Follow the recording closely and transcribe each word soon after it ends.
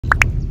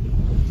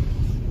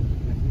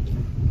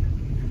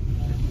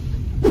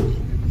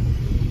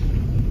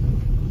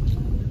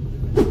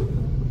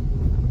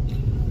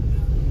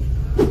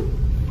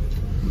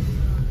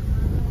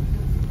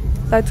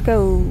Let's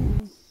go.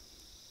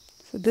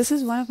 So this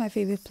is one of my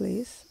favorite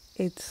places.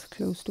 It's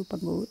close to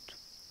Pangot.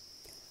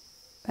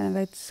 Whenever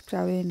it's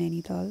crowded in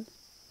Nainital,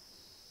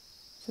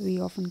 so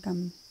we often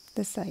come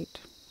this side.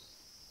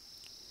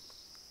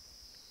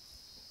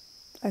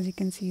 As you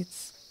can see,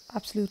 it's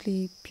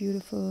absolutely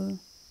beautiful,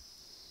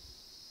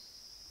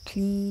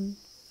 clean.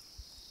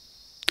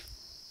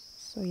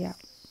 So yeah,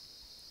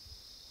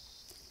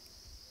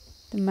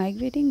 the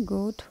migrating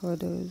goat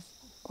herders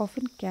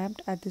often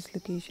camped at this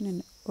location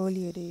in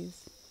earlier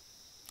days.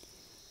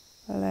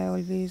 Well, I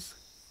always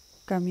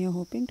come here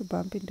hoping to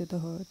bump into the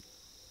herd.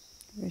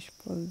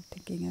 Wishful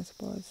thinking, I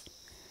suppose.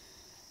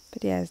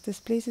 But yes, this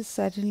place is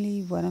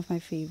certainly one of my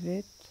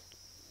favorite.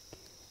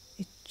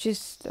 It's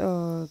just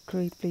a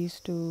great place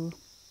to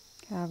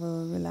have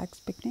a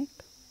relaxed picnic.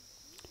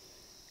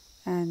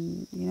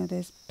 And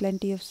there's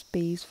plenty of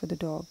space for the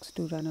dogs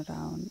to run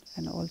around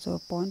and also a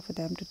pond for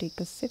them to take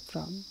a sip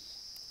from.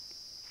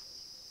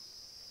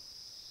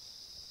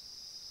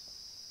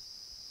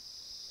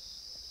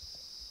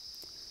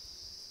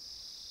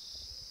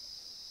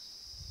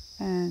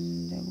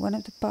 And one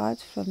of the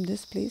paths from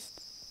this place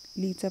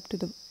leads up to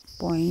the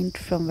point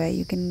from where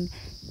you can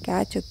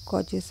catch a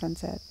gorgeous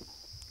sunset.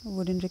 I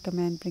wouldn't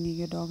recommend bringing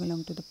your dog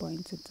along to the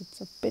point since it's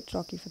a bit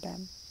rocky for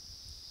them.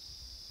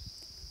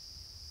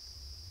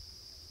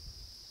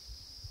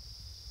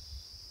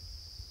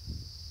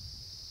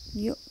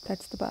 Yo,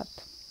 that's the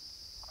path.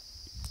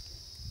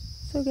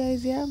 So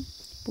guys, yeah,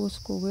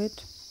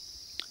 post-COVID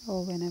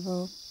or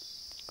whenever,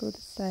 go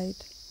this side,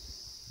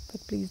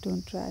 but please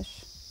don't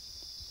trash.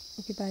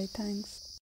 Okay, bye, thanks.